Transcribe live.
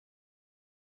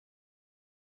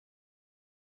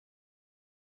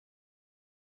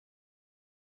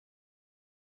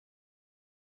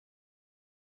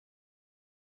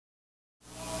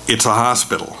It's a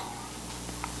hospital.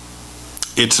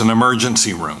 It's an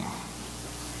emergency room.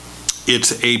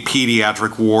 It's a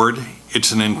pediatric ward.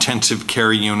 It's an intensive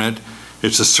care unit.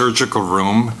 It's a surgical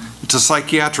room. It's a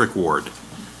psychiatric ward.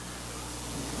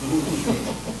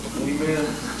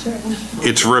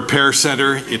 It's a repair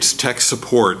center. It's tech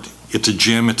support. It's a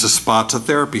gym. It's a spa. It's a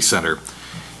therapy center.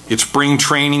 It's spring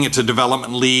training. It's a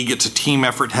development league. It's a team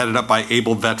effort headed up by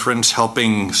able veterans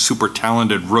helping super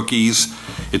talented rookies.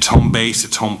 It's home base.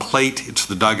 It's home plate. It's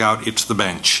the dugout. It's the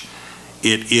bench.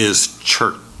 It is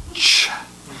church.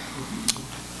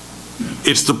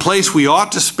 It's the place we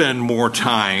ought to spend more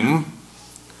time,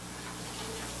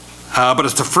 but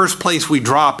it's the first place we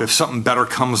drop if something better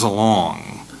comes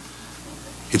along.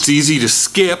 It's easy to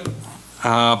skip,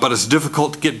 but it's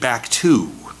difficult to get back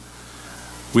to.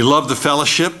 We love the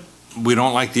fellowship. We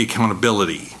don't like the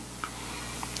accountability.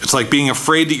 It's like being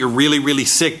afraid that you're really, really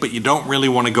sick, but you don't really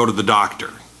want to go to the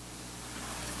doctor.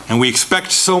 And we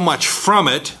expect so much from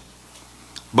it,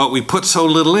 but we put so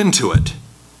little into it.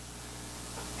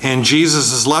 And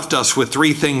Jesus has left us with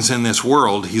three things in this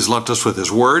world. He's left us with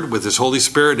His Word, with His Holy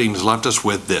Spirit, and He's left us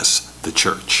with this, the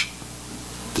church.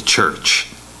 The church.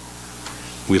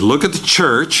 We look at the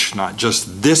church, not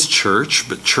just this church,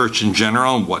 but church in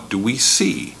general, and what do we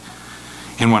see?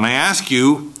 And when I ask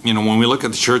you, when we look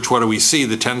at the church, what do we see?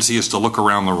 The tendency is to look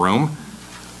around the room,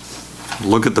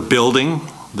 look at the building,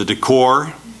 the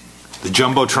decor, the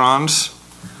jumbotrons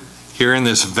here in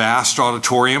this vast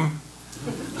auditorium.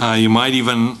 You might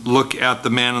even look at the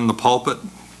man in the pulpit.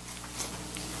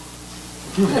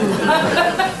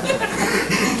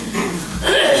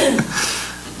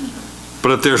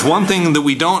 But if there's one thing that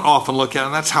we don't often look at,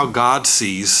 and that's how God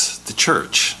sees the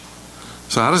church.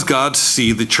 So how does God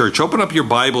see the church? Open up your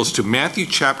Bibles to Matthew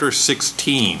chapter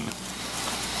 16.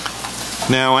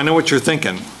 Now, I know what you're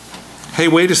thinking. Hey,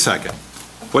 wait a second.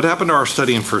 What happened to our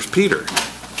study in 1 Peter?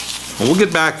 Well, we'll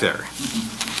get back there.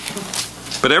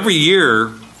 But every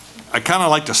year, I kind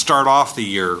of like to start off the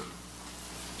year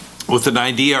with an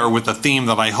idea or with a theme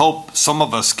that I hope some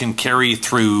of us can carry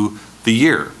through the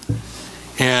year.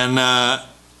 And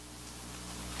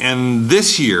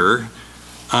this year,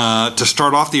 to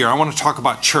start off the year, I want to talk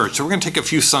about church. So we're going to take a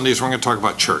few Sundays, we're going to talk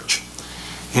about church.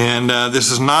 And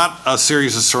this is not a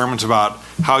series of sermons about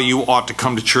how you ought to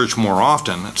come to church more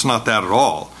often. It's not that at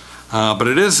all. But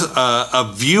it is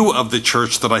a view of the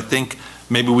church that I think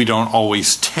maybe we don't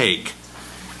always take.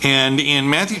 And in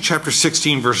Matthew chapter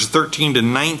 16, verses 13 to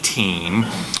 19,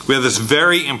 we have this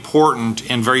very important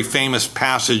and very famous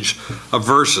passage of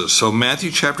verses. So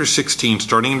Matthew chapter 16,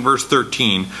 starting in verse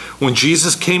 13, when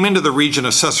Jesus came into the region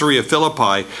of Caesarea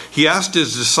Philippi, he asked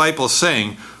his disciples,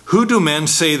 saying, "Who do men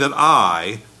say that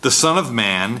I, the Son of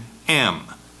Man, am?"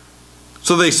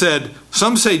 So they said,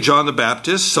 "Some say John the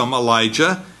Baptist, some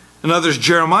Elijah, and others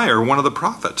Jeremiah or one of the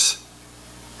prophets."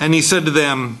 And he said to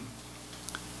them,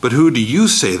 "But who do you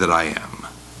say that I am?"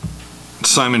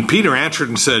 Simon Peter answered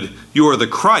and said, "You are the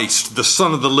Christ, the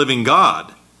Son of the living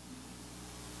God."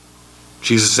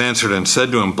 Jesus answered and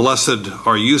said to him, "Blessed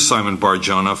are you, Simon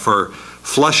Bar-Jonah, for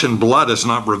flesh and blood has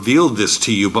not revealed this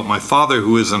to you, but my Father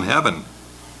who is in heaven.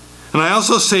 And I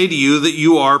also say to you that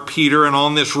you are Peter, and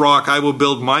on this rock I will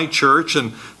build my church,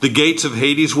 and the gates of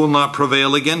Hades will not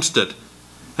prevail against it.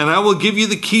 And I will give you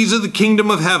the keys of the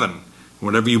kingdom of heaven.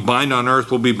 Whatever you bind on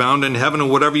earth will be bound in heaven, and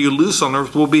whatever you loose on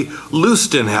earth will be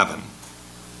loosed in heaven."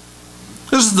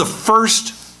 This is the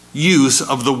first use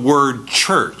of the word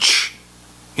church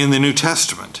in the New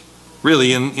Testament,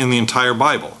 really in the entire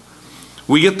Bible.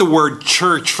 We get the word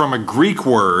church from a Greek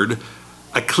word,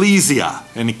 ecclesia.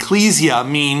 And ecclesia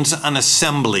means an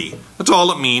assembly. That's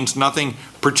all it means, nothing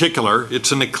particular.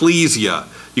 It's an ecclesia.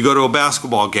 You go to a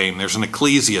basketball game, there's an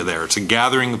ecclesia there. It's a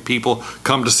gathering of people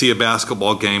come to see a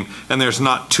basketball game, and there's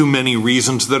not too many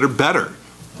reasons that are better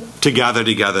to gather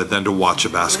together than to watch a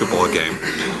basketball game,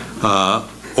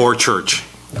 or church,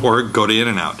 or go to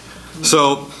In-N-Out.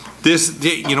 So this,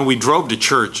 we drove to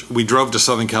church. We drove to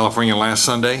Southern California last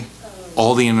Sunday.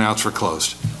 All the In-N-Outs were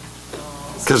closed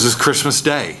because it's Christmas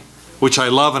Day, which I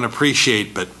love and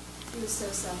appreciate, but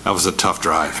that was a tough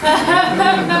drive.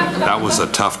 That was a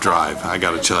tough drive, I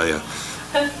got to tell you.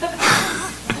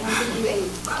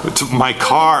 It's my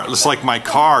car, it's like my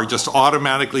car just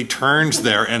automatically turns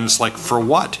there, and it's like, for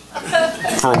what?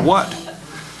 For what?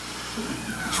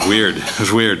 It's weird.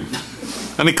 It's weird.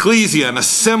 An ecclesia, an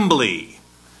assembly.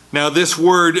 Now, this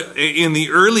word in the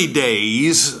early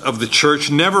days of the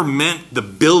church never meant the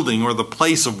building or the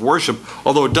place of worship,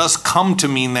 although it does come to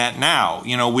mean that now.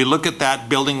 We look at that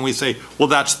building and we say, well,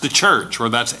 that's the church, or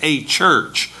that's a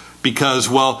church. because,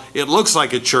 well, it looks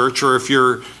like a church, or if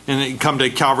you come to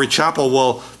Calvary Chapel,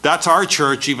 well, that's our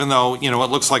church, even though, it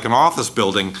looks like an office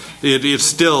building, it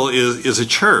still is a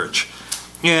church.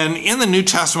 And in the New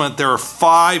Testament, there are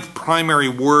 5 primary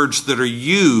words that are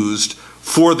used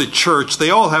for the church.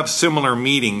 They all have similar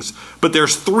meanings, but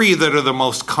there's 3 that are the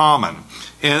most common.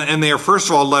 And they are, first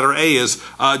of all, letter A is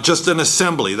just an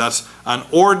assembly. That's an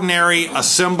ordinary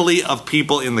assembly of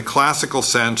people in the classical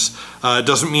sense. It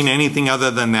doesn't mean anything other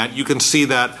than that. You can see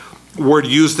that word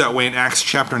used that way in Acts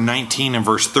chapter 19 and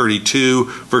verse 32,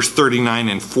 verse 39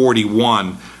 and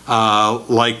 41.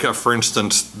 For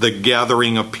instance, the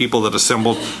gathering of people that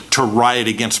assembled to riot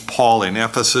against Paul in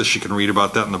Ephesus. You can read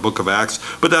about that in the book of Acts.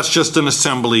 But that's just an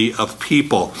assembly of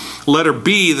people. Letter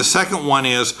B, the second one,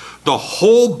 is the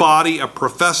whole body of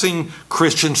professing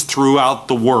Christians throughout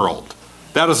the world.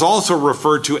 That is also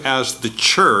referred to as the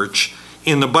church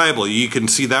in the Bible. You can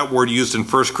see that word used in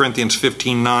 1 Corinthians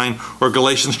 15:9 or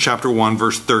Galatians chapter 1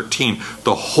 verse 13.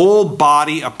 The whole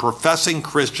body of professing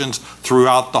Christians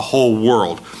throughout the whole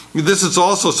world. This is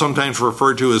also sometimes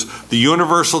referred to as the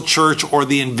universal church or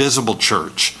the invisible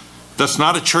church. That's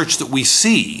not a church that we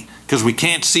see, because we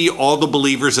can't see all the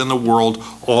believers in the world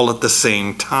all at the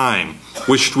same time.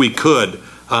 Wished we could,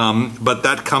 but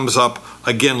that comes up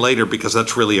again later because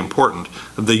that's really important.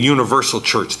 The universal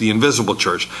church, the invisible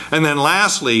church. And then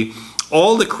lastly,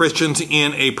 all the Christians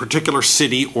in a particular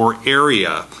city or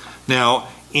area. Now,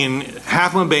 in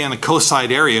Half Moon Bay and the Coastside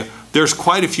area, there's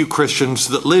quite a few Christians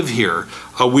that live here.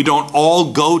 We don't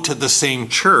all go to the same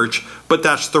church, but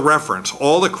that's the reference.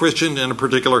 All the Christians in a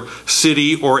particular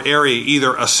city or area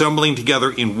either assembling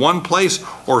together in one place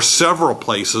or several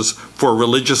places for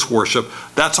religious worship.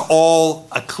 That's all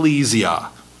ecclesia,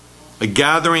 a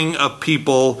gathering of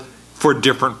people for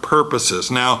different purposes.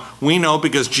 Now, we know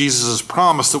because Jesus has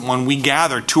promised that when we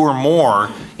gather 2 or more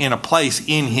in a place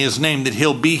in His name, that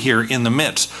He'll be here in the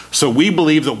midst. So we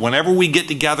believe that whenever we get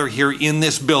together here in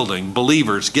this building,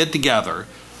 believers get together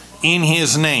in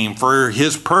His name for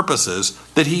His purposes,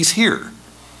 that He's here.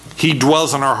 He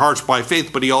dwells in our hearts by faith,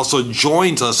 but He also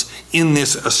joins us in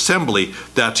this assembly.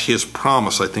 That's His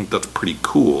promise. I think that's pretty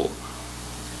cool.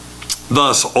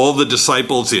 Thus, all the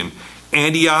disciples in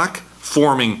Antioch,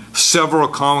 forming several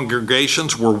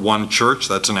congregations, were one church.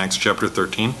 That's in Acts chapter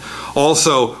 13.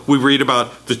 Also, we read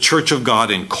about the church of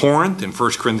God in Corinth in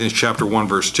 1 Corinthians chapter 1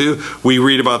 verse 2. We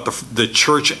read about the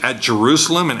church at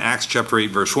Jerusalem in Acts chapter 8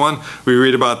 verse 1. We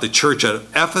read about the church at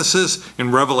Ephesus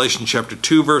in Revelation chapter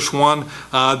 2 verse 1.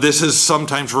 This is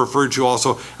sometimes referred to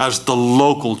also as the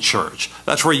local church.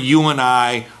 That's where you and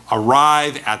I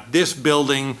arrive at this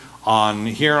building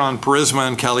here on Parisma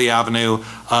and Kelly Avenue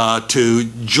to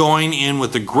join in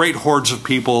with the great hordes of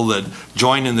people that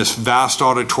join in this vast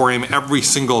auditorium every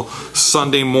single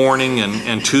Sunday morning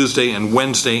and Tuesday and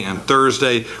Wednesday and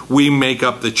Thursday. We make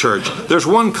up the church. There's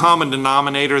one common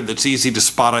denominator that's easy to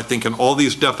spot, I think, in all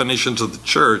these definitions of the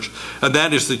church, and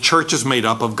that is the church is made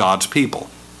up of God's people.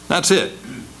 That's it.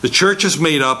 The church is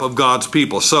made up of God's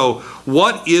people. So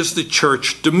what is the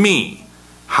church to me?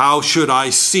 How should I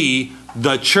see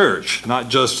the church? Not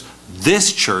just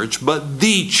this church, but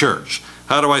the church.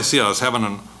 How do I see it? I was having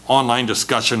an online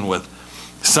discussion with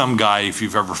some guy, if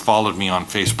you've ever followed me on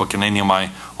Facebook and any of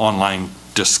my online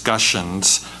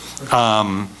discussions,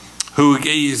 who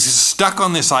is stuck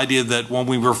on this idea that when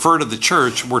we refer to the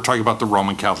church, we're talking about the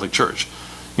Roman Catholic Church.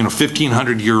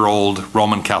 1,500-year-old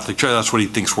Roman Catholic Church, that's what he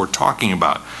thinks we're talking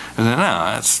about. And then,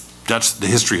 no, that's the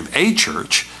history of a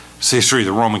church. It's the history of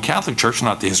the Roman Catholic Church,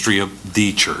 not the history of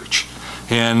the church.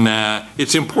 And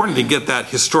it's important to get that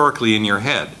historically in your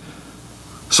head.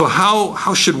 So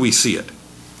how should we see it?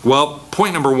 Well,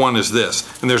 point number 1 is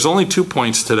this, and there's only 2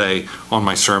 points today on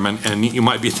my sermon, and you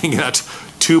might be thinking that's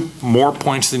 2 more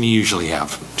points than you usually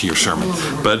have to your sermon,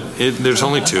 but there's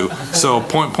only 2. So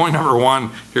point number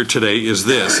 1 here today is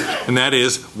this, and that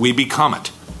is we become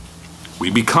it. We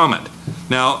become it.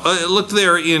 Now, look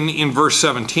there in verse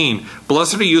 17.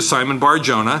 Blessed are you, Simon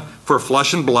Bar-Jonah, for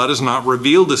flesh and blood has not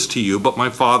revealed this to you, but my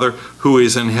Father who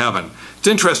is in heaven. It's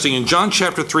interesting, in John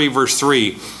chapter 3, verse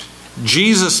 3,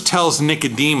 Jesus tells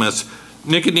Nicodemus,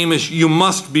 you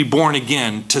must be born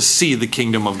again to see the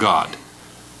kingdom of God.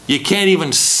 You can't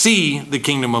even see the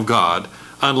kingdom of God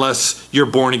unless you're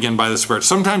born again by the Spirit.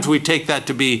 Sometimes we take that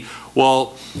to be,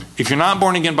 well, if you're not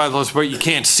born again by the Holy Spirit, you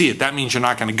can't see it. That means you're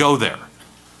not going to go there.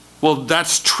 Well,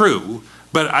 that's true,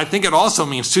 but I think it also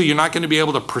means, too, you're not going to be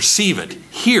able to perceive it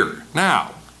here,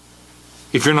 now,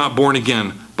 if you're not born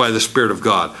again by the Spirit of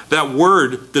God. That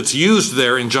word that's used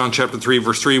there in John chapter 3,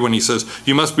 verse 3, when he says,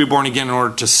 you must be born again in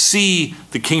order to see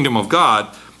the kingdom of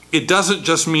God, it doesn't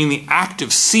just mean the act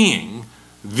of seeing,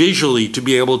 visually to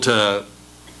be able to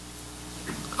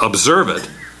observe it,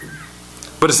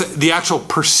 but it's the actual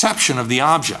perception of the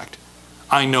object.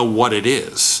 I know what it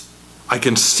is. I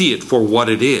can see it for what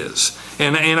it is.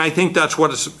 And I think that's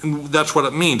what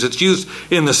it means. It's used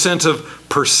in the sense of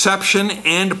perception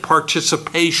and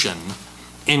participation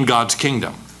in God's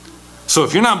kingdom. So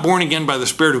if you're not born again by the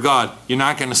Spirit of God, you're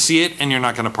not going to see it and you're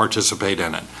not going to participate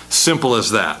in it. Simple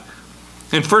as that.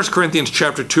 In 1 Corinthians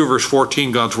chapter 2, verse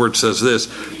 14, God's word says this: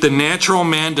 "The natural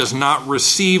man does not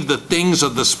receive the things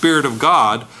of the Spirit of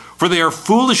God, for they are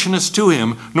foolishness to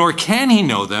him, nor can he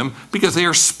know them, because they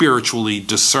are spiritually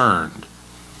discerned."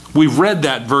 We've read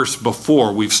that verse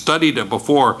before. We've studied it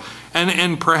before.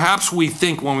 And perhaps we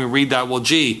think when we read that, well,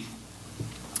 gee,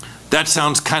 that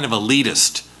sounds kind of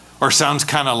elitist, or sounds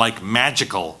kind of like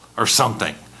magical or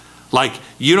something. Like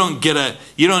you don't get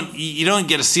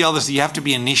to see all this. You have to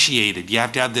be initiated. You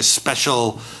have to have this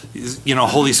special,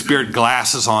 Holy Spirit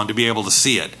glasses on to be able to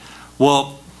see it.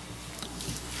 Well,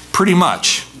 pretty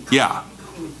much, yeah.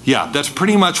 Yeah, that's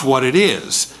pretty much what it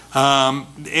is.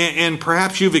 And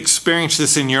perhaps you've experienced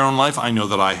this in your own life. I know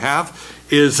that I have.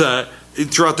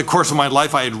 Throughout the course of my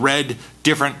life, I had read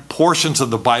different portions of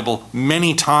the Bible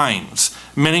many times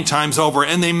over,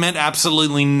 and they meant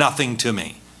absolutely nothing to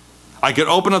me. I could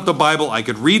open up the Bible, I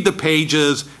could read the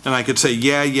pages, and I could say,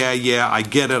 yeah, I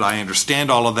get it, I understand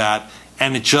all of that,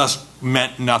 and it just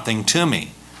meant nothing to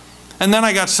me. And then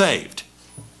I got saved.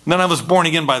 And then I was born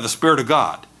again by the Spirit of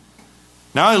God.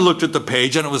 Now I looked at the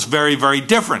page and it was very, very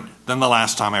different than the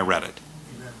last time I read it.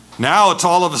 Now it's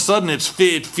all of a sudden, it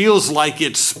feels like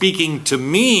it's speaking to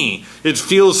me. It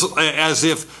feels as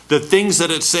if the things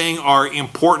that it's saying are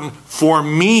important for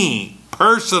me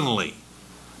personally.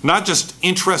 Not just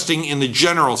interesting in the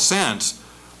general sense,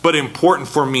 but important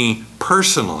for me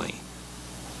personally.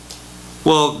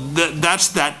 Well, that's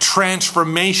that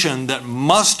transformation that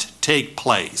must take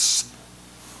place.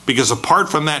 Because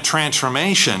apart from that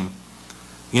transformation,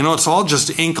 it's all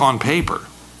just ink on paper.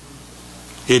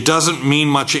 It doesn't mean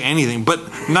much of anything.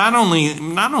 But not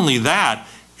only that,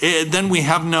 then we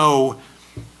have no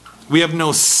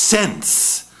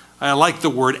sense. I like the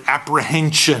word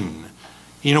apprehension.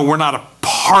 We're not a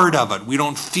part of it. We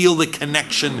don't feel the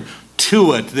connection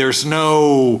to it. There's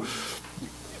no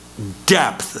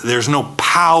depth. There's no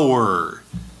power.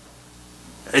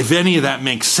 If any of that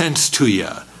makes sense to you,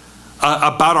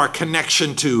 about our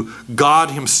connection to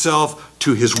God Himself,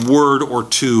 to His Word, or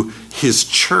to His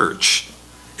church.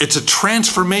 It's a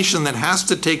transformation that has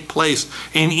to take place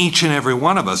in each and every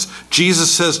one of us.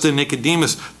 Jesus says to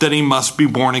Nicodemus that he must be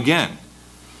born again.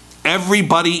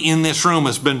 Everybody in this room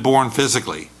has been born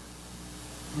physically.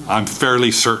 I'm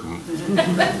fairly certain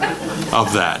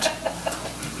of that.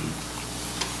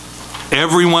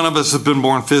 Every one of us has been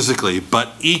born physically,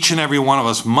 but each and every one of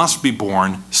us must be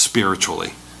born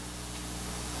spiritually.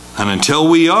 And until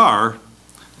we are,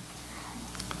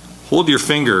 hold your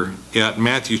finger at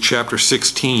Matthew chapter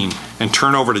 16 and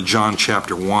turn over to John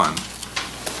chapter 1.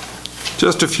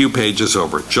 Just a few pages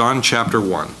over. John chapter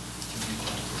 1.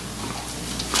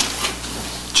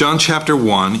 John chapter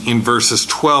 1 in verses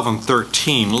 12 and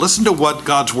 13. Listen to what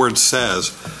God's Word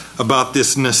says about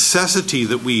this necessity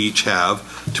that we each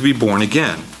have to be born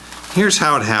again. Here's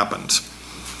how it happens.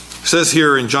 It says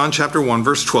here in John chapter 1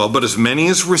 verse 12, "But as many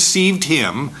as received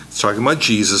Him," it's talking about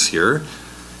Jesus here,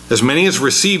 "as many as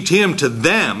received Him, to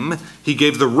them He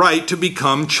gave the right to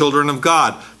become children of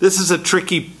God." This is a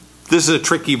tricky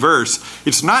verse.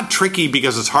 It's not tricky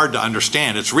because it's hard to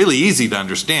understand. It's really easy to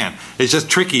understand. It's just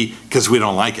tricky because we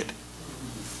don't like it.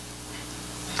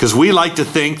 Because we like to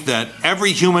think that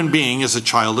every human being is a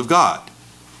child of God.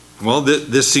 Well,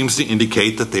 this seems to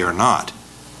indicate that they are not.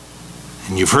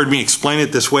 And you've heard me explain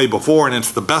it this way before, and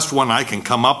it's the best one I can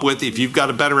come up with. If you've got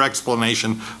a better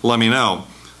explanation, let me know.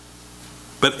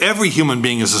 But every human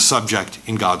being is a subject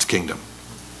in God's kingdom.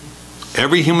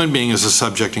 Every human being is a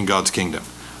subject in God's kingdom.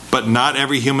 But not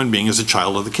every human being is a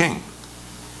child of the King.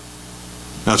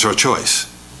 That's our choice.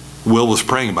 Will was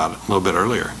praying about it a little bit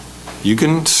earlier. You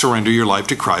can surrender your life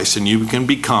to Christ and you can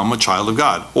become a child of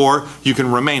God. Or you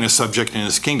can remain a subject in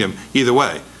His kingdom. Either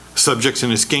way. Subjects in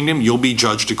His kingdom, you'll be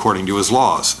judged according to His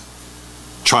laws.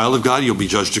 Child of God, you'll be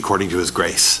judged according to His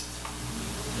grace.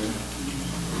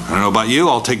 I don't know about you,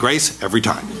 I'll take grace every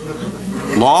time.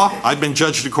 Law, I've been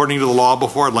judged according to the law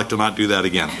before. I'd like to not do that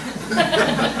again.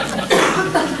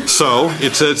 So,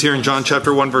 it says here in John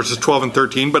chapter 1 verses 12 and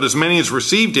 13, "But as many as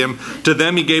received Him, to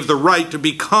them He gave the right to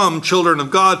become children of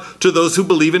God, to those who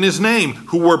believe in His name,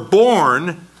 who were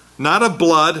born not of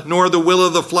blood, nor the will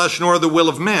of the flesh, nor the will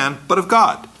of man, but of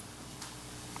God."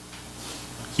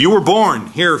 You were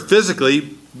born here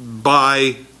physically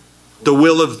by the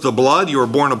will of the blood. You were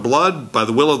born of blood, by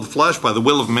the will of the flesh, by the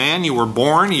will of man. You were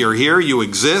born, you're here, you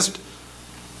exist.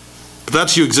 But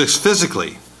that's you exist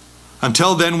physically.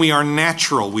 Until then, we are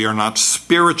natural. We are not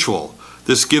spiritual.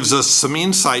 This gives us some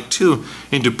insight, too,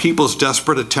 into people's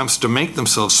desperate attempts to make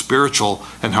themselves spiritual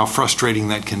and how frustrating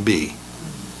that can be.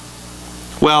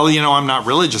 Well, you know, I'm not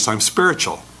religious, I'm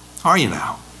spiritual. Are you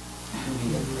now?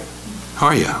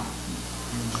 Are you?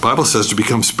 The Bible says to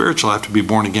become spiritual, I have to be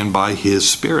born again by His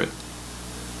Spirit.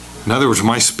 In other words,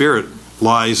 my spirit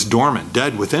lies dormant,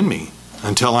 dead within me,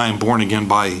 until I am born again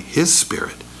by His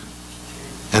Spirit.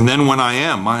 And then when I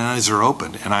am, my eyes are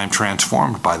opened and I am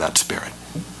transformed by that Spirit.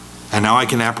 And now I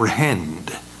can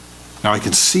apprehend. Now I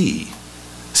can see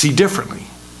differently.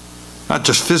 Not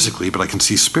just physically, but I can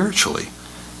see spiritually.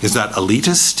 Is that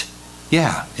elitist?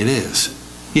 Yeah, it is.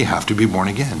 You have to be born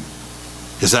again.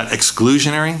 Is that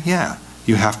exclusionary? Yeah,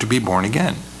 you have to be born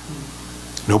again.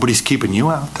 Nobody's keeping you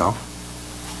out, though.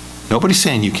 Nobody's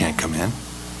saying you can't come in.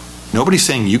 Nobody's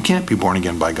saying you can't be born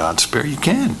again by God's Spirit. You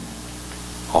can.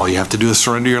 All you have to do is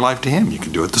surrender your life to Him. You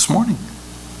can do it this morning.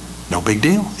 No big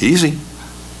deal. Easy.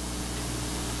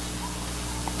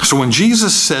 So when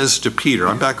Jesus says to Peter,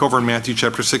 I'm back over in Matthew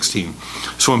chapter 16.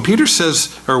 So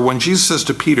when Jesus says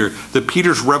to Peter that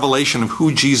Peter's revelation of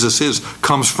who Jesus is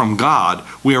comes from God,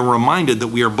 we are reminded that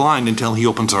we are blind until He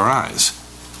opens our eyes.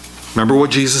 Remember what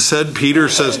Jesus said? Peter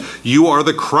says, you are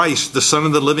the Christ, the Son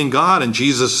of the living God. And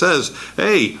Jesus says,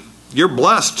 hey, you're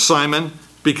blessed, Simon,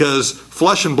 because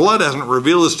flesh and blood hasn't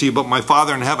revealed this to you, but my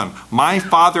Father in heaven. My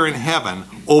Father in heaven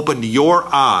opened your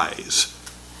eyes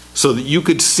so that you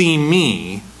could see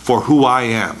me for who I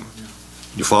am.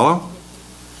 You follow?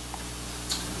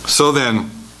 So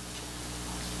then,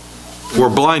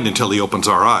 we're blind until He opens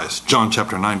our eyes. John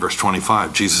chapter 9, verse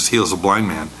 25, Jesus heals a blind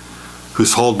man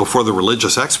who's hauled before the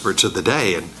religious experts of the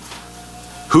day. And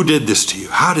who did this to you?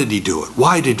 How did He do it?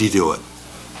 Why did He do it?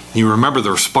 You remember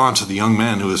the response of the young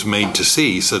man who was made to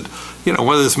see. He said, you know,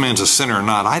 whether this man's a sinner or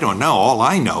not, I don't know. All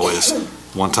I know is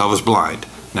once I was blind,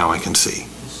 now I can see.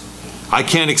 I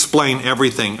can't explain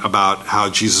everything about how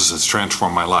Jesus has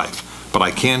transformed my life, but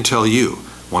I can tell you,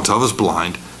 once I was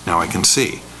blind, now I can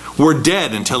see. We're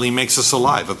dead until He makes us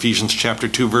alive. Ephesians chapter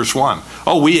 2, verse 1.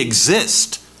 Oh, we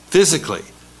exist physically,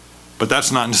 but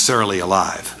that's not necessarily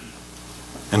alive.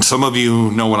 And some of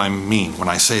you know what I mean when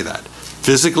I say that.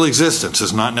 Physical existence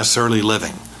is not necessarily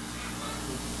living.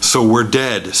 So we're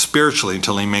dead spiritually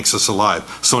until He makes us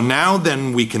alive. So now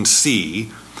then we can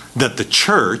see that the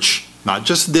church, not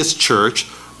just this church,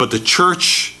 but the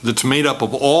church that's made up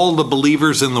of all the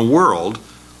believers in the world,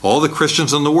 all the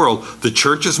Christians in the world, the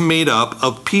church is made up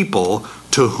of people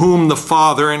to whom the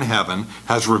Father in heaven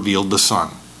has revealed the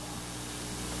Son.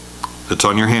 That's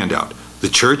on your handout. The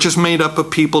church is made up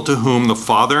of people to whom the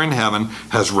Father in heaven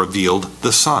has revealed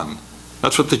the Son.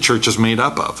 That's what the church is made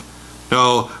up of.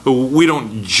 No, we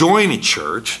don't join a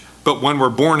church, but when we're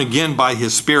born again by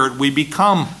His Spirit, we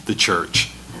become the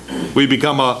church. We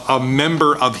become a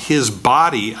member of His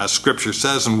body, as Scripture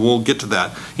says, and we'll get to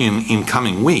that in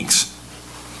coming weeks.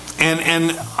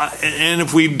 And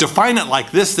if we define it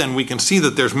like this, then we can see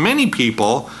that there's many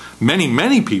people,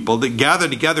 many people that gather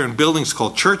together in buildings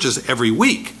called churches every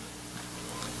week.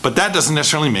 But that doesn't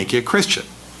necessarily make you a Christian.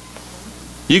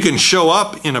 You can show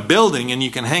up in a building and you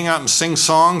can hang out and sing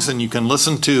songs and you can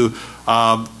listen to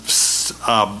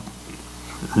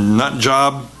nut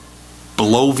job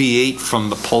bloviate from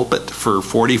the pulpit for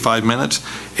 45 minutes,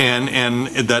 and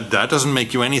that doesn't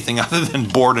make you anything other than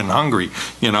bored and hungry.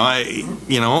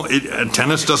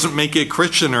 Attendance doesn't make you a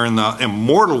Christian, or in the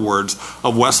immortal words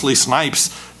of Wesley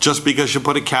Snipes, just because you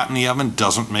put a cat in the oven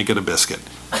doesn't make it a biscuit.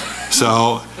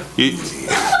 So you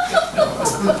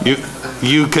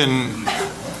can.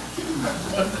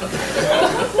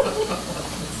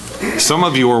 Some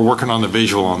of you are working on the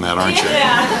visual on that, aren't you?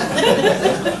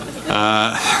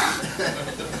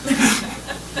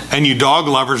 And you dog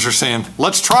lovers are saying,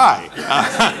 let's try.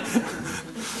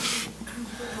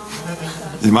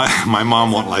 My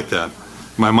mom won't like that.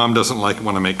 My mom doesn't like it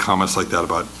when I make comments like that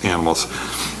about animals.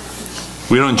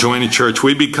 We don't join a church.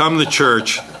 We become the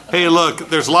church. Hey, look,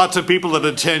 there's lots of people that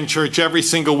attend church every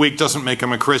single week doesn't make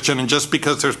them a Christian, and just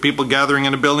because there's people gathering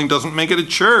in a building doesn't make it a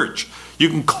church. You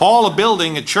can call a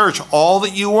building a church all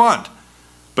that you want,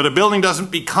 but a building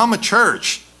doesn't become a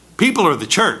church. People are the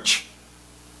church.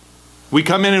 We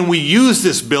come in and we use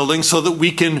this building so that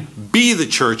we can be the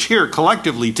church here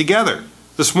collectively together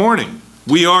this morning.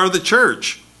 We are the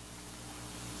church.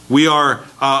 We are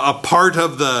a part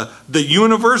of the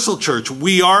universal church.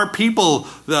 We are people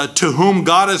to whom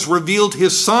God has revealed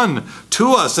his Son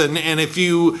to us. And if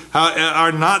you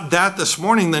are not that this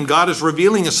morning, then God is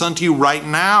revealing his Son to you right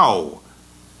now,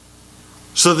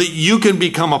 so that you can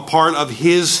become a part of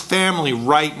his family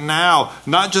right now.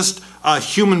 Not just a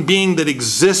human being that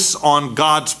exists on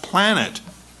God's planet,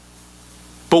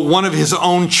 but one of his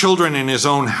own children in his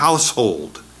own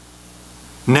household.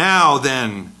 Now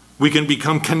then, we can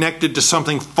become connected to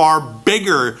something far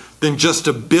bigger than just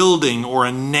a building or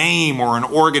a name or an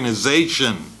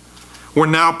organization. We're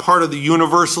now part of the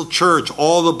universal church,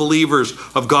 all the believers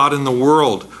of God in the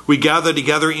world. We gather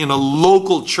together in a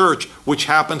local church, which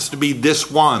happens to be this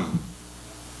one.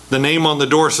 The name on the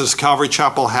door says Calvary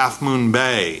Chapel, Half Moon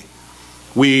Bay.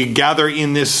 We gather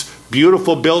in this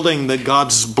beautiful building that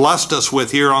God's blessed us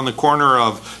with here on the corner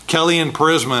of Kelly and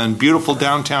Prisma and beautiful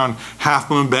downtown Half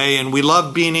Moon Bay. And we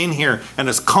love being in here, and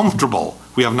it's comfortable.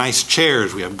 We have nice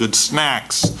chairs, we have good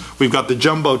snacks, we've got the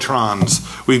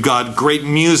Jumbotrons, we've got great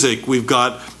music, we've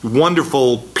got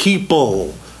wonderful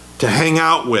people to hang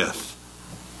out with.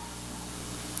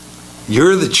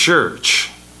 You're the church,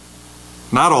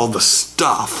 not all the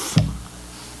stuff.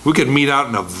 We could meet out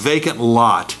in a vacant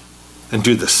lot and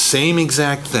do the same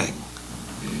exact thing.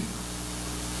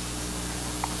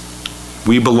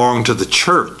 We belong to the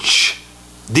church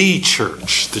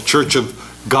of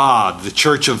God, the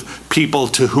church of people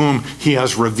to whom he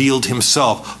has revealed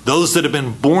himself, those that have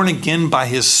been born again by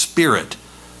his Spirit,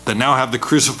 that now have the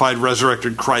crucified,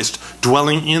 resurrected Christ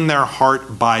dwelling in their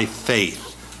heart by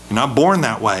faith. You're not born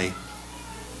that way,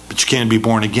 but you can be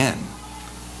born again.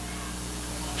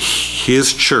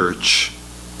 His church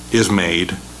is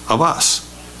made of us.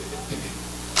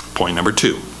 Point number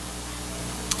 2.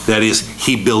 That is,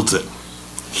 he builds it.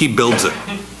 He builds it.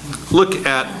 Look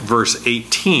at verse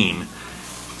 18.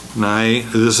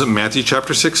 This is Matthew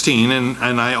chapter 16.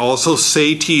 And I also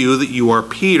say to you that you are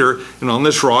Peter, and on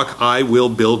this rock I will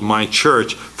build my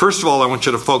church. First of all, I want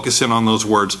you to focus in on those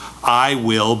words. I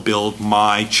will build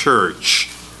my church.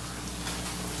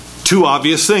 Two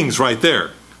obvious things right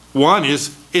there. One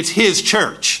is, it's his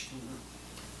church.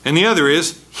 And the other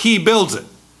is, he builds it.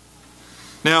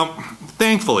 Now,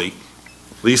 thankfully,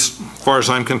 at least as far as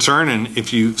I'm concerned, and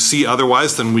if you see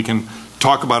otherwise, then we can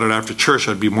talk about it after church.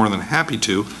 I'd be more than happy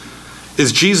to.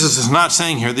 Is Jesus is not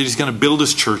saying here that he's going to build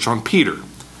his church on Peter.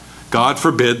 God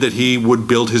forbid that he would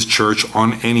build his church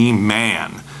on any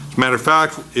man. As a matter of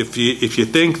fact, if you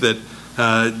think that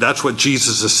that's what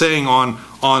Jesus is saying,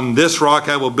 on this rock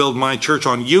I will build my church,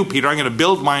 on you, Peter, I'm going to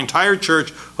build my entire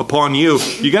church upon you,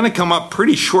 you're going to come up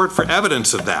pretty short for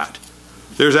evidence of that.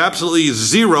 There's absolutely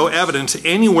zero evidence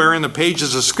anywhere in the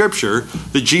pages of Scripture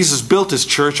that Jesus built his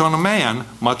church on a man,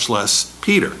 much less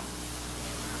Peter.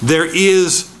 There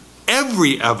is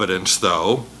every evidence,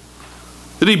 though,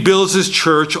 that he builds his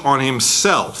church on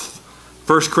himself.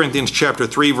 1 Corinthians chapter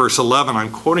 3, verse 11,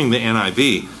 I'm quoting the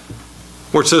NIV,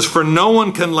 where it says, "For no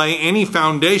one can lay any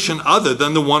foundation other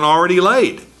than the one already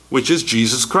laid, which is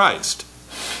Jesus Christ."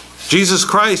 Jesus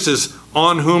Christ is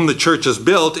on whom the church is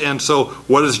built. And so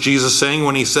what is Jesus saying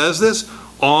when he says this?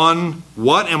 On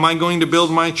what am I going to build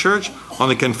my church? On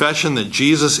the confession that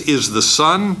Jesus is the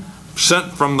Son,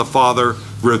 sent from the Father,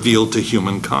 revealed to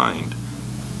humankind.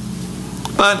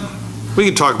 But we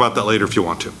can talk about that later if you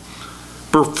want to.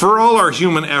 But for all our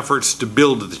human efforts to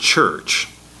build the church,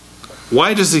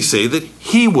 why does he say that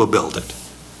he will build it?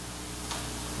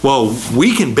 Well,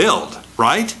 we can build,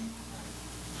 right?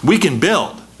 We can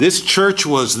build. This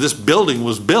building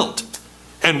was built,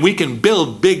 and we can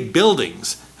build big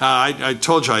buildings. I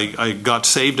told you I got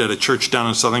saved at a church down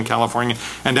in Southern California,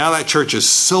 and now that church is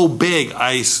so big,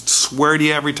 I swear to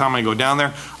you, every time I go down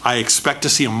there, I expect to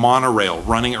see a monorail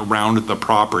running around the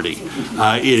property.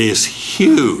 It is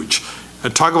huge.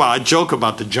 I joke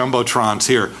about the Jumbotrons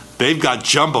here. They've got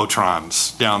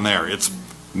Jumbotrons down there. It's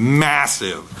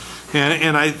massive.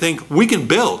 And I think we can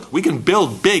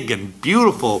build big and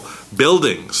beautiful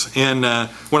buildings. And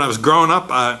when I was growing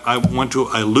up, I went to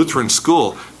a Lutheran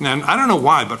school. And I don't know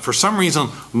why, but for some reason,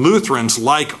 Lutherans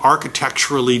like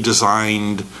architecturally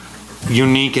designed,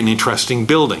 unique and interesting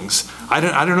buildings. I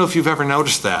don't know if you've ever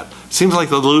noticed that. It seems like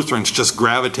the Lutherans just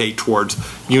gravitate towards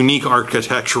unique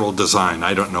architectural design.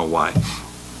 I don't know why.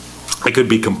 I could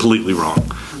be completely wrong.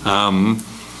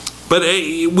 But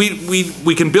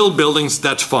we can build buildings,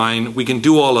 that's fine. We can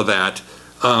do all of that.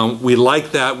 We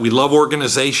like that. We love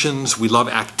organizations. We love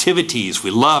activities.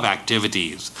 We love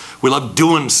activities. We love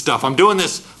doing stuff. I'm doing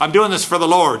this for the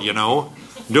Lord, you know.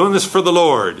 I'm doing this for the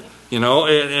Lord. You know,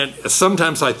 and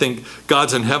sometimes I think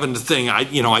God's in heaven saying,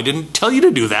 I didn't tell you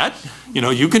to do that. You know,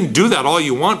 you can do that all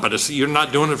you want, but you're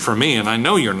not doing it for me, and I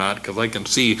know you're not because I can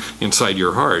see inside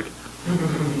your heart.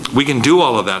 We can do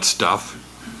all of that stuff.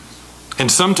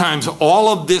 And sometimes all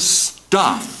of this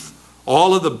stuff,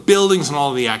 all of the buildings and all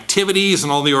of the activities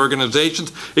and all the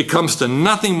organizations, it comes to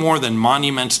nothing more than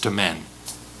monuments to men.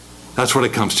 That's what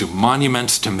it comes to,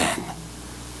 monuments to men.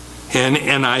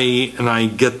 And I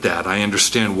get that. I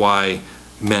understand why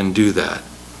men do that.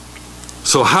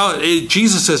 So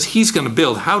Jesus says he's going to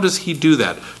build. How does he do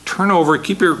that? Turn over,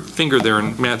 keep your finger there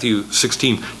in Matthew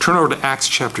 16. Turn over to Acts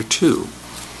chapter 2.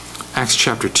 Acts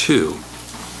chapter 2.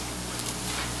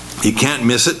 You can't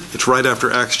miss it. It's right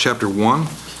after Acts chapter 1.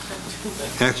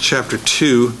 Acts chapter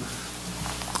 2.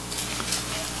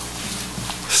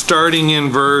 Starting in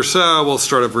verse, we'll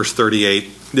start at verse 38.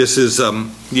 This is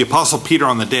the Apostle Peter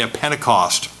on the day of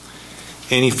Pentecost.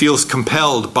 And he feels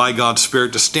compelled by God's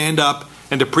Spirit to stand up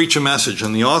and to preach a message.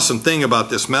 And the awesome thing about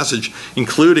this message,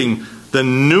 including the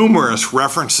numerous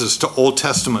references to Old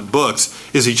Testament books,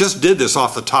 is he just did this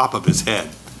off the top of his head.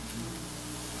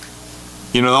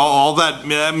 You know, all that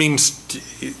means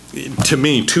to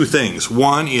me two things.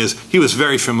 One is he was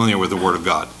very familiar with the Word of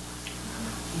God.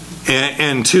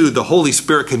 And two, the Holy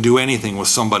Spirit can do anything with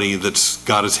somebody that's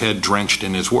got his head drenched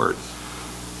in His Word.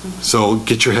 So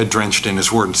get your head drenched in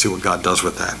His Word and see what God does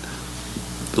with that.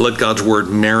 Let God's Word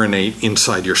marinate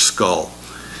inside your skull.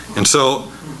 And so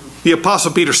the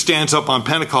Apostle Peter stands up on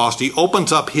Pentecost. He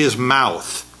opens up his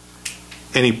mouth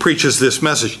and he preaches this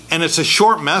message. And it's a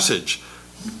short message.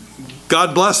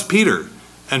 God bless Peter.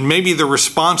 And maybe the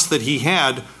response that he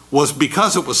had was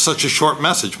because it was such a short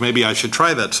message. Maybe I should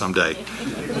try that someday.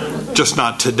 Just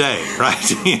not today,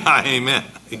 right? Yeah, amen.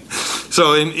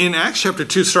 So in Acts chapter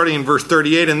 2, starting in verse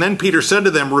 38, and then Peter said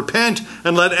to them, repent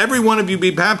and let every one of you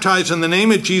be baptized in the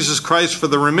name of Jesus Christ for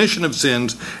the remission of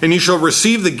sins, and you shall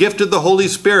receive the gift of the Holy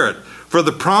Spirit. For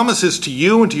the promise is to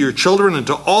you and to your children and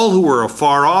to all who are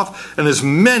afar off, and as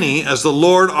many as the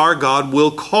Lord our God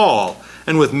will call.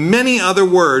 And with many other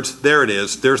words, there it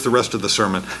is, there's the rest of the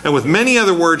sermon. And with many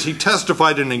other words, he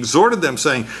testified and exhorted them,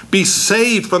 saying, be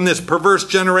saved from this perverse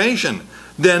generation.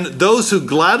 Then those who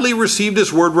gladly received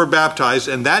his word were baptized,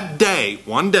 and that day,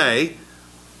 one day,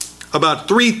 about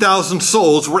 3,000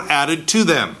 souls were added to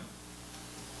them.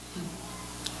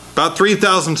 About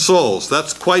 3,000 souls.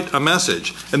 That's quite a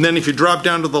message. And then if you drop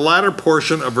down to the latter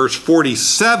portion of verse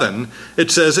 47, it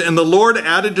says, and the Lord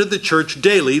added to the church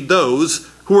daily those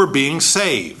who are being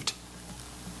saved.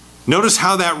 Notice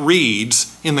how that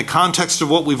reads in the context of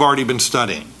what we've already been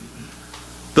studying.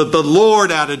 That the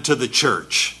Lord added to the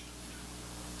church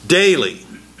daily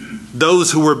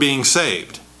those who were being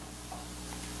saved.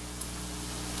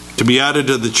 To be added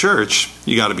to the church,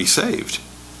 you got to be saved.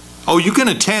 Oh, you can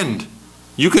attend.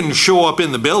 You can show up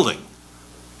in the building.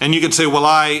 And you can say, well,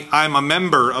 I'm a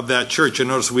member of that church. And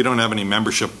notice we don't have any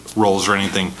membership roles or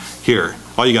anything here.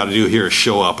 All you got to do here is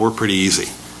show up. We're pretty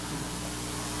easy.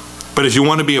 But if you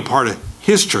want to be a part of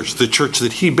his church, the church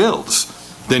that he builds,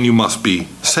 then you must be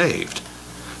saved.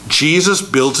 Jesus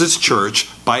builds his church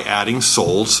by adding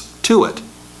souls to it.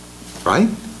 Right?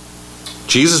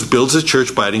 Jesus builds his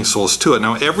church by adding souls to it.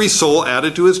 Now, every soul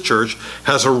added to his church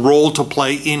has a role to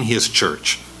play in his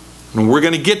church. And we're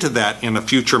going to get to that in a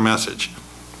future message.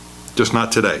 Just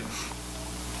not today.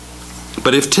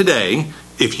 But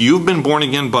if you've been born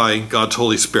again by God's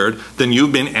Holy Spirit, then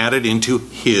you've been added into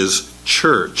his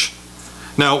church.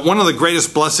 Now, one of the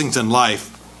greatest blessings in life,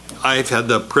 I've had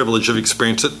the privilege of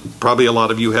experiencing it, probably a lot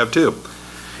of you have too,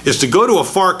 is to go to a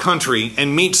far country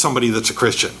and meet somebody that's a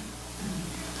Christian.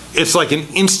 It's like an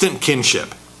instant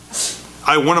kinship.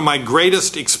 One of my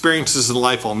greatest experiences in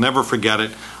life, I'll never forget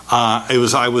it.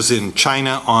 I was in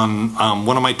China on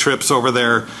one of my trips over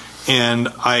there, and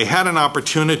I had an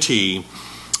opportunity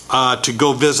to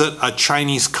go visit a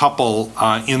Chinese couple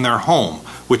in their home,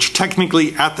 which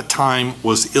technically at the time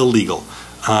was illegal.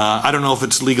 I don't know if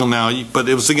it's legal now, but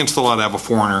it was against the law to have a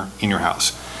foreigner in your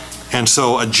house. And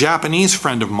so a Japanese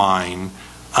friend of mine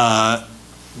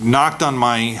knocked on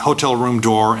my hotel room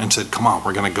door and said, come on,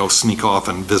 we're going to go sneak off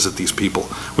and visit these people,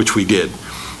 which we did.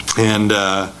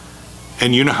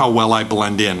 And you know how well I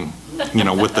blend in, you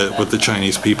know, with the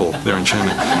Chinese people there in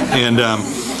China. And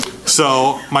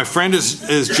so my friend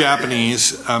is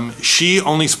Japanese. She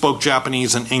only spoke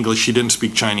Japanese and English. She didn't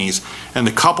speak Chinese. And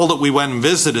the couple that we went and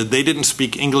visited, they didn't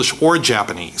speak English or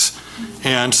Japanese.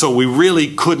 And so we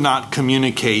really could not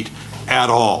communicate at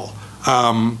all.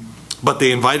 But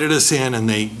they invited us in and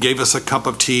they gave us a cup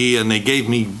of tea and they gave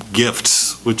me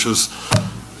gifts, which was,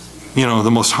 you know,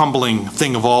 the most humbling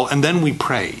thing of all. And then we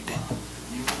prayed.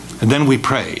 And then we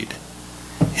prayed.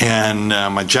 And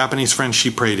my Japanese friend, she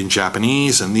prayed in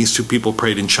Japanese, and these two people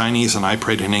prayed in Chinese, and I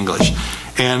prayed in English.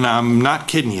 And I'm not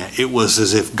kidding you. It was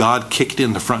as if God kicked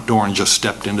in the front door and just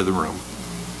stepped into the room.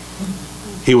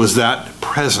 He was that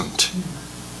present.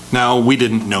 Now, we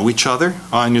didn't know each other.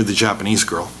 I knew the Japanese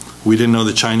girl. We didn't know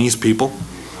the Chinese people.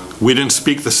 We didn't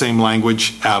speak the same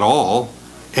language at all.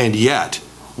 And yet,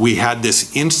 we had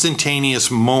this instantaneous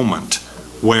moment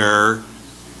where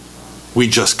we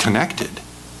just connected.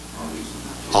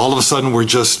 All of a sudden,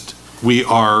 we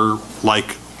are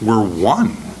like we're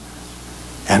one.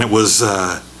 And it was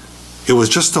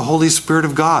just the Holy Spirit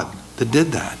of God that did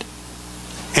that.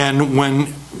 And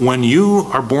when you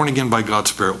are born again by God's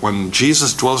Spirit, when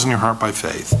Jesus dwells in your heart by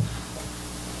faith,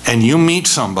 and you meet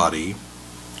somebody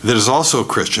that is also a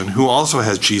Christian, who also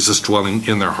has Jesus dwelling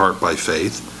in their heart by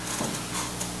faith,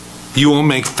 you will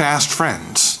make fast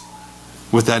friends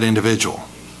with that individual.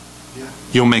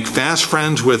 You'll make fast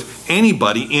friends with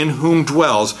anybody in whom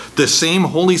dwells the same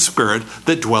Holy Spirit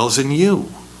that dwells in you.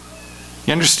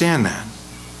 You understand that?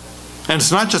 And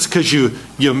it's not just because you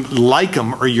like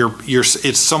them or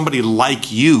it's somebody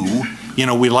like you. You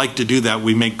know, we like to do that.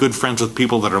 We make good friends with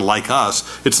people that are like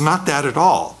us. It's not that at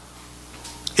all.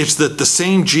 It's that the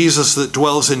same Jesus that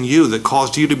dwells in you, that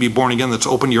caused you to be born again, that's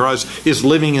opened your eyes, is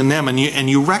living in them, and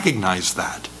you recognize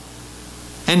that.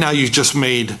 And now you've just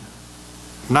made,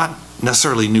 not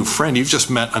necessarily a new friend, you've just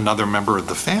met another member of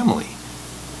the family.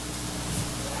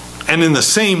 And in the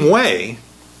same way,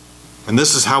 and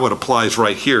this is how it applies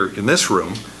right here in this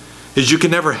room, is you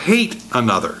can never hate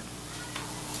another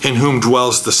in whom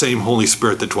dwells the same Holy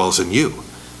Spirit that dwells in you.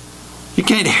 You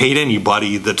can't hate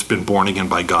anybody that's been born again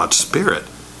by God's Spirit.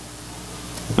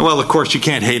 Well, of course, you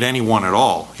can't hate anyone at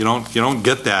all. You don't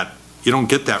get that. You don't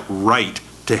get that right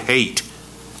to hate.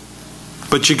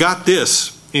 But you got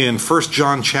this in 1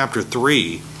 John chapter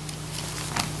 3.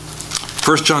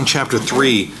 1 John chapter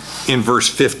 3 in verse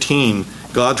 15.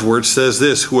 God's word says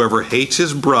this: whoever hates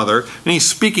his brother, and he's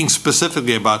speaking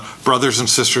specifically about brothers and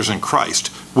sisters in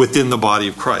Christ, within the body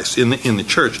of Christ, in the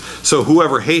church. So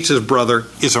whoever hates his brother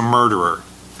is a murderer.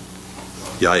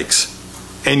 Yikes.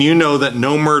 And you know that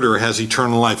no murderer has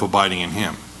eternal life abiding in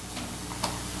him.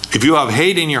 If you have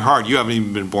hate in your heart, you haven't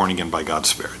even been born again by God's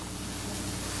Spirit.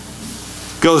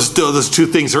 Those two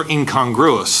things are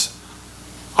incongruous.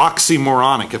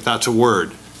 Oxymoronic, if that's a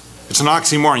word. It's an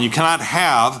oxymoron. You cannot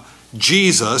have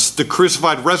Jesus, the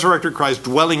crucified, resurrected Christ,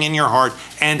 dwelling in your heart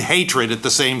and hatred at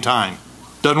the same time.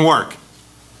 Doesn't work.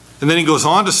 And then he goes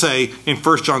on to say in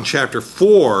 1 John chapter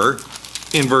 4,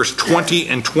 in verse 20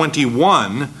 and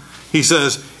 21, he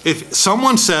says, if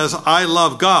someone says, I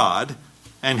love God,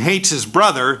 and hates his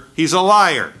brother, he's a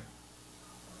liar.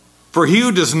 For he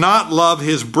who does not love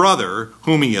his brother,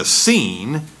 whom he has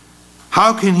seen,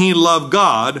 how can he love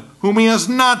God, whom he has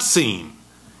not seen?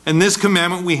 And this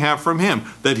commandment we have from him,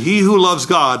 that he who loves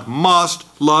God must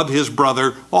love his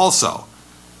brother also.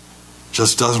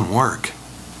 Just doesn't work.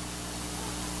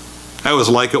 I always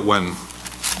like it when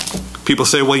people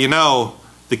say, well, you know,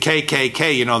 the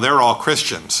KKK, you know, they're all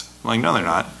Christians. I'm like, no, they're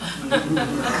not.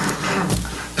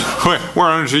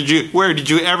 Where did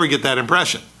you ever get that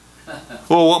impression?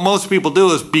 Well, what most people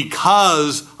do is,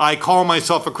 because I call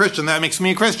myself a Christian, that makes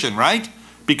me a Christian, right?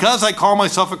 Because I call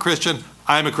myself a Christian,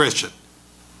 I'm a Christian.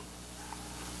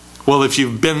 Well, if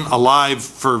you've been alive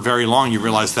for very long, you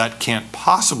realize that can't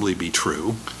possibly be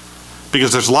true,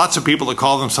 because there's lots of people that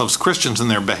call themselves Christians and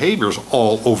their behavior's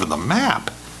all over the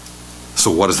map. So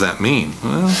what does that mean?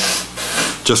 Well,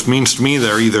 just means to me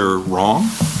they're either wrong,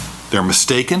 they're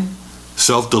mistaken,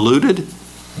 self-deluded,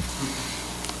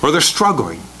 or they're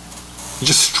struggling. They're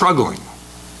just struggling.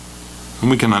 And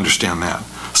we can understand that.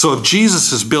 So if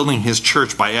Jesus is building his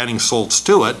church by adding souls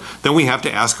to it, then we have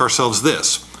to ask ourselves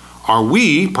this: are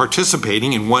we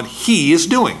participating in what he is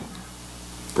doing?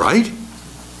 Right?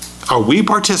 Are we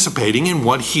participating in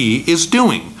what he is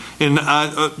doing? In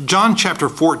John chapter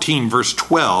 14, verse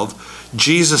 12,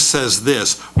 Jesus says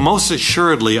this: most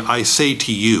assuredly I say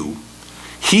to you,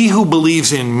 he who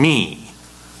believes in me,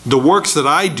 the works that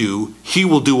I do, he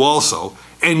will do also,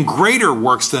 and greater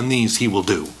works than these he will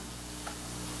do.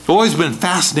 I've always been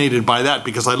fascinated by that,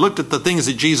 because I looked at the things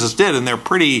that Jesus did, and they're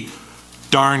pretty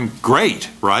darn great,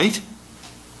 right?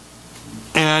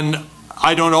 And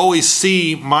I don't always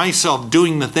see myself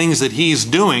doing the things that he's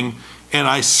doing, and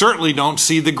I certainly don't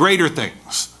see the greater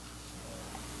things.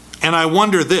 And I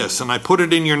wonder this, and I put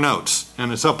it in your notes,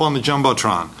 and it's up on the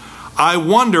Jumbotron. I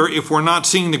wonder if we're not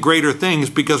seeing the greater things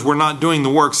because we're not doing the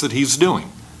works that he's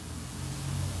doing.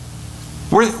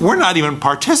 We're not even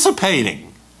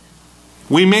participating.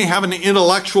 We may have an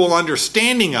intellectual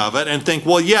understanding of it and think,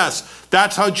 well, yes,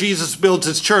 that's how Jesus builds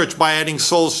his church, by adding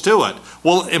souls to it.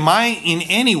 Well, am I in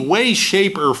any way,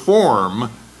 shape, or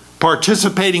form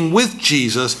participating with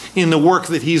Jesus in the work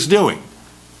that he's doing?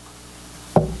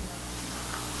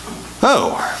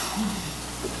 Oh.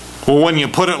 Well, when you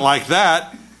put it like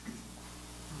that,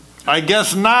 I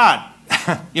guess not.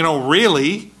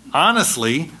 Really,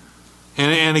 honestly.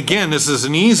 And again, this is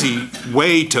an easy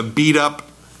way to beat up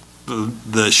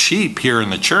the sheep here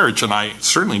in the church, and I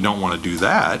certainly don't want to do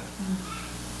that.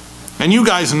 And you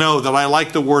guys know that I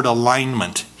like the word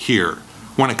alignment here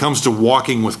when it comes to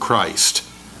walking with Christ.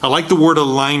 I like the word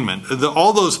alignment.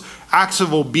 All those acts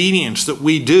of obedience that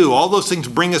we do, all those things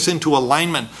bring us into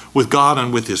alignment with God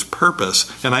and with his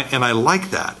purpose, and I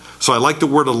like that. So I like the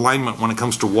word alignment when it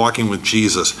comes to walking with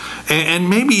Jesus. And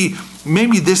maybe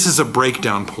this is a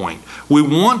breakdown point. We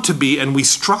want to be, and we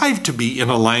strive to be, in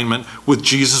alignment with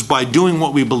Jesus by doing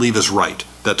what we believe is right.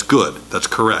 That's good. That's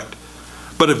correct.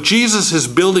 But if Jesus is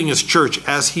building his church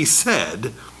as he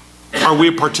said, are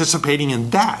we participating in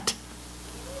that?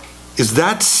 Is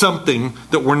that something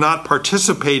that we're not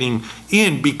participating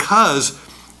in? Because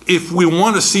if we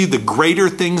want to see the greater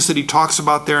things that he talks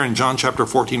about there in John chapter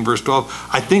 14, verse 12,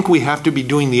 I think we have to be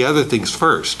doing the other things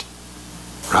first,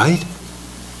 right?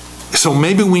 So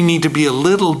maybe we need to be a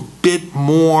little bit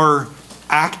more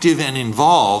active and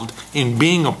involved in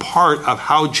being a part of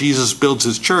how Jesus builds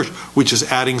his church, which is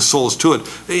adding souls to it.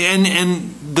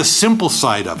 And the simple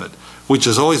side of it, which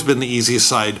has always been the easiest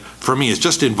side for me, is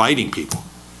just inviting people.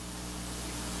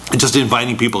 Just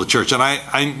inviting people to church. And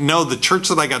I know the church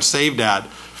that I got saved at,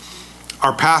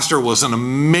 our pastor was an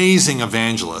amazing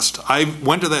evangelist. I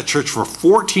went to that church for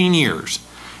 14 years.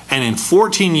 And in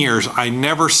 14 years, I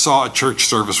never saw a church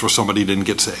service where somebody didn't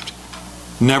get saved.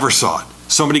 Never saw it.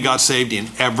 Somebody got saved in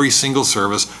every single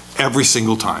service, every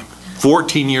single time.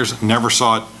 14 years, never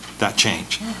saw that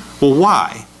change. Well,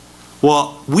 why?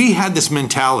 Well, we had this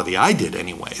mentality, I did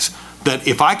anyways, that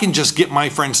if I can just get my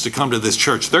friends to come to this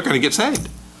church, they're going to get saved.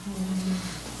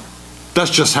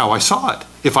 That's just how I saw it.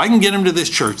 If I can get them to this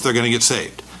church, they're going to get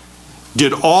saved.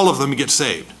 Did all of them get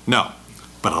saved? No.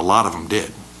 But a lot of them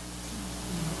did.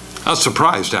 I was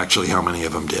surprised, actually, how many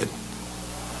of them did.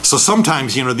 So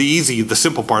sometimes, the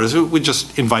simple part is we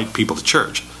just invite people to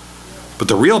church. But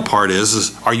the real part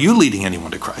is are you leading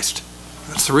anyone to Christ?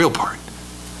 That's the real part.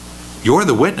 You're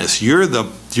the witness. You're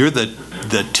the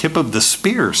tip of the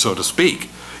spear, so to speak.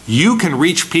 You can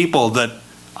reach people that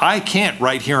I can't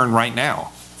right here and right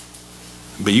now.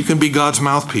 But you can be God's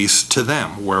mouthpiece to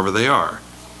them wherever they are.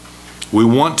 We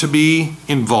want to be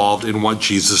involved in what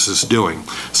Jesus is doing.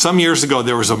 Some years ago,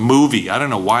 there was a movie. I don't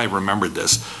know why I remembered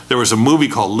this. There was a movie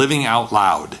called Living Out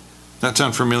Loud. That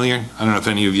sound familiar? I don't know if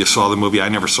any of you saw the movie. I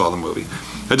never saw the movie.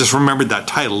 I just remembered that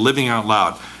title, Living Out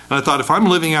Loud. And I thought, if I'm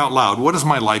living out loud, what is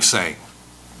my life saying?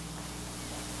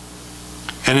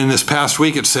 And in this past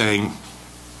week, it's saying,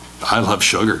 I love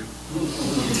sugar.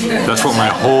 That's what my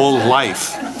whole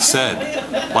life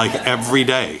said. Like every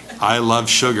day, I love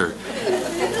sugar.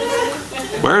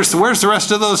 Where's the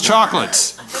rest of those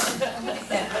chocolates?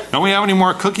 Don't we have any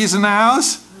more cookies in the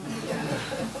house?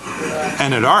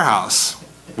 And at our house,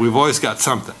 we've always got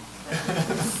something.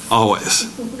 Always.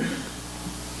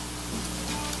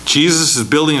 Jesus is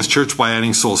building his church by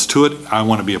adding souls to it. I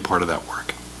want to be a part of that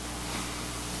work.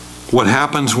 What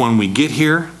happens when we get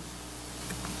here?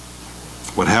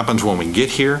 What happens when we get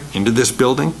here into this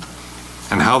building?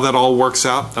 And how that all works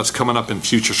out, that's coming up in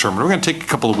future sermon. We're going to take a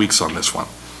couple of weeks on this one.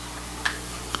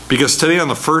 Because today, on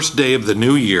the first day of the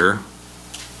new year,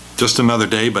 just another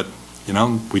day, but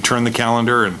we turn the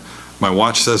calendar and my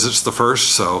watch says it's the first,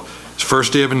 so it's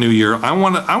first day of a new year. I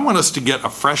want us to get a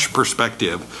fresh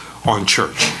perspective on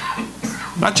church.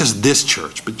 Not just this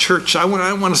church, but church. I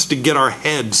want us to get our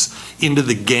heads into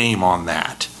the game on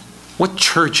that. What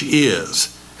church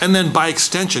is, and then by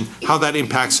extension, how that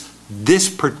impacts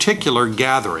this particular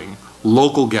gathering,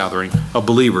 local gathering of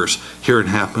believers here in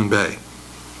Half Moon Bay.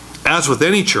 As with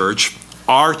any church,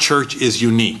 our church is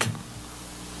unique.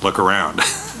 Look around.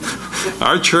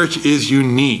 Our church is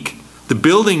unique. The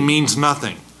building means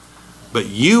nothing. But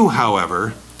you,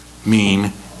 however,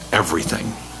 mean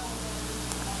everything.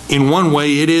 In one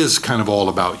way, it is kind of all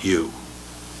about you.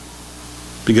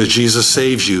 Because Jesus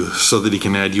saves you so that he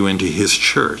can add you into his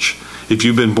church. If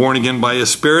you've been born again by his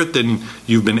Spirit, then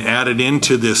you've been added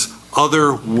into this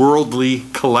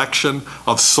otherworldly collection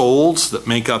of souls that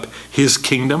make up his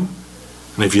kingdom.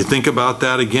 And if you think about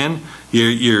that again,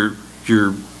 we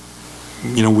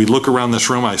look around this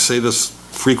room, I say this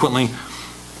frequently,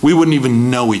 we wouldn't even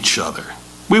know each other.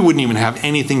 We wouldn't even have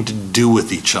anything to do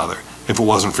with each other if it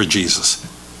wasn't for Jesus.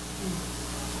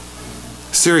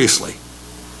 Seriously.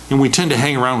 And we tend to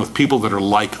hang around with people that are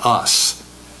like us.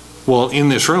 Well, in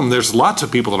this room, there's lots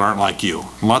of people that aren't like you.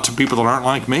 Lots of people that aren't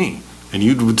like me. And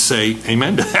you would say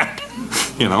amen to that.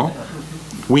 You know?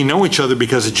 We know each other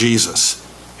because of Jesus.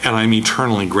 And I'm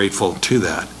eternally grateful to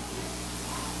that.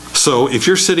 So if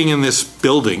you're sitting in this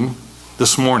building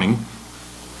this morning,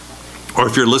 or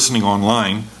if you're listening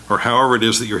online, or however it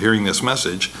is that you're hearing this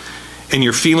message, and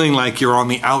you're feeling like you're on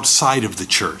the outside of the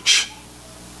church,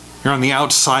 you're on the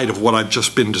outside of what I've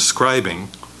just been describing,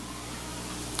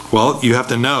 well, you have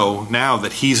to know now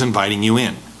that He's inviting you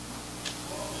in.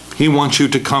 He wants you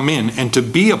to come in and to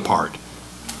be a part.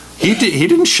 He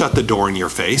didn't shut the door in your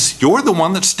face. You're the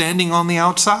one that's standing on the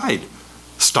outside.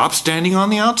 Stop standing on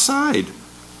the outside.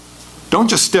 Don't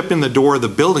just step in the door of the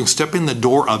building. Step in the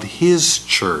door of His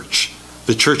church.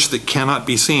 The church that cannot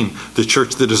be seen. The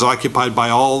church that is occupied by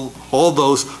all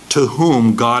those to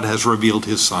whom God has revealed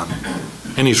His Son.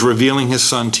 And He's revealing His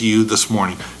Son to you this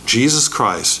morning. Jesus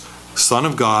Christ, Son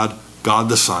of God, God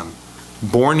the Son,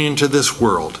 born into this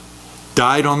world,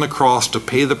 died on the cross to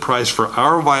pay the price for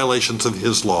our violations of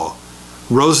His law,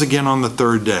 rose again on the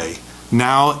third day,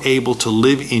 now able to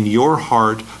live in your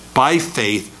heart by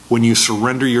faith when you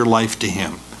surrender your life to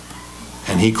Him.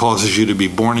 And He causes you to be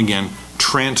born again,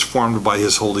 transformed by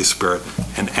His Holy Spirit,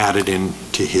 and added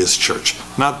into His church.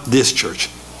 Not this church,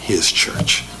 His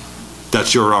church.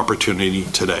 That's your opportunity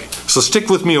today. So stick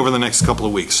with me over the next couple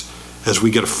of weeks as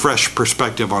we get a fresh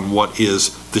perspective on what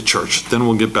is the church. Then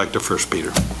we'll get back to 1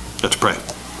 Peter. Let's pray.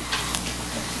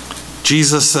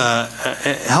 Jesus,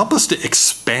 help us to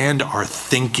expand our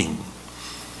thinking.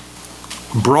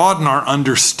 Broaden our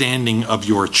understanding of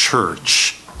your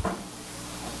church.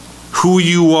 Who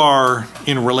you are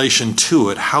in relation to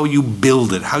it, how you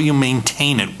build it, how you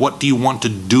maintain it, what do you want to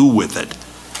do with it.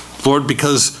 Lord,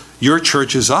 because your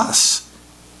church is us.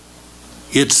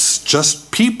 It's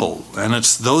just people, and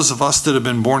it's those of us that have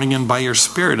been born again by your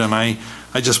Spirit. And I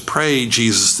just pray,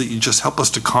 Jesus, that you just help us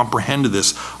to comprehend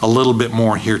this a little bit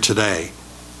more here today.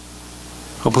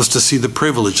 Help us to see the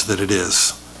privilege that it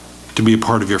is to be a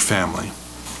part of your family.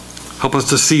 Help us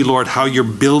to see, Lord, how you're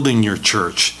building your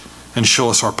church and show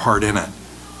us our part in it.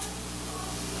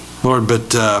 Lord, but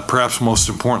perhaps most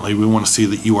importantly, we want to see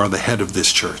that you are the head of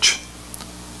this church.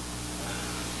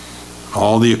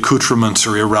 All the accoutrements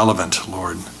are irrelevant,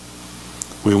 Lord.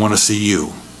 We want to see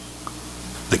you,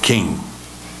 the King,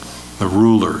 the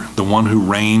ruler, the one who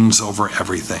reigns over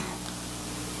everything.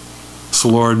 So,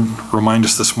 Lord, remind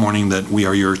us this morning that we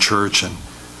are your church, and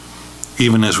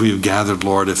even as we have gathered,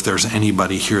 Lord, if there's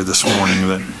anybody here this morning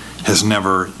that has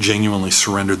never genuinely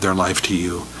surrendered their life to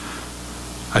you,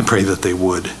 I pray that they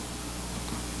would.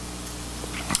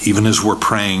 Even as we're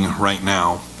praying right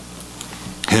now,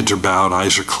 heads are bowed,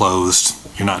 eyes are closed.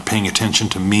 You're not paying attention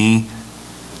to me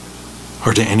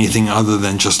or to anything other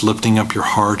than just lifting up your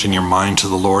heart and your mind to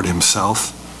the Lord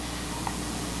Himself.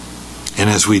 And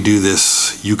as we do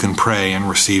this, you can pray and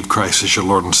receive Christ as your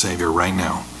Lord and Savior right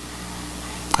now.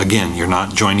 Again, you're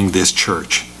not joining this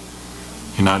church.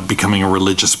 You're not becoming a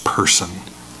religious person.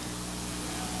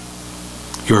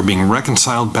 You are being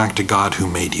reconciled back to God who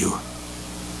made you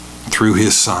through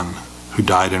His Son who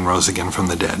died and rose again from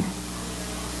the dead.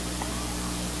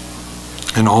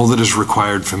 And all that is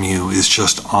required from you is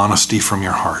just honesty from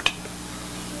your heart.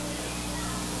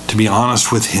 To be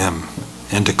honest with Him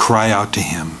and to cry out to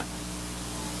Him.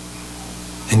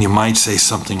 And you might say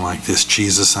something like this: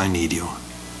 Jesus, I need you.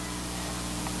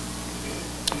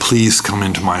 Please come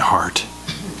into my heart.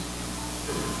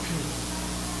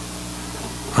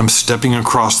 I'm stepping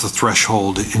across the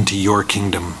threshold into your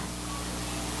kingdom.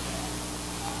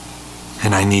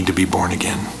 And I need to be born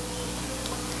again.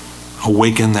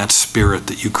 Awaken that spirit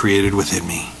that you created within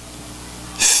me.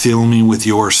 Fill me with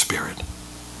your Spirit.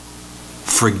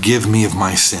 Forgive me of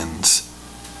my sins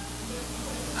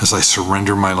as I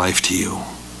surrender my life to you.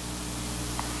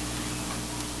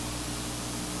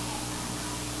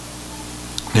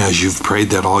 Now, as you've prayed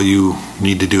that, all you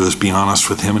need to do is be honest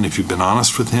with Him. And if you've been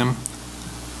honest with Him,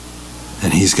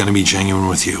 then He's going to be genuine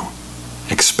with you.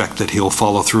 Expect that He'll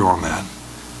follow through on that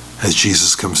as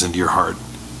Jesus comes into your heart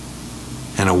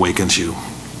and awakens you.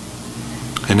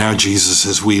 And now, Jesus,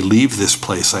 as we leave this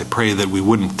place, I pray that we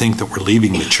wouldn't think that we're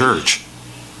leaving the church,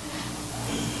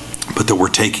 but that we're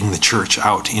taking the church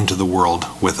out into the world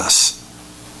with us.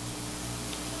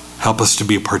 Help us to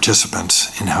be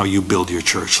participants in how you build your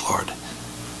church, Lord.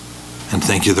 And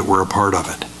thank you that we're a part of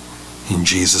it. In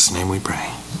Jesus' name we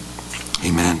pray.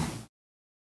 Amen.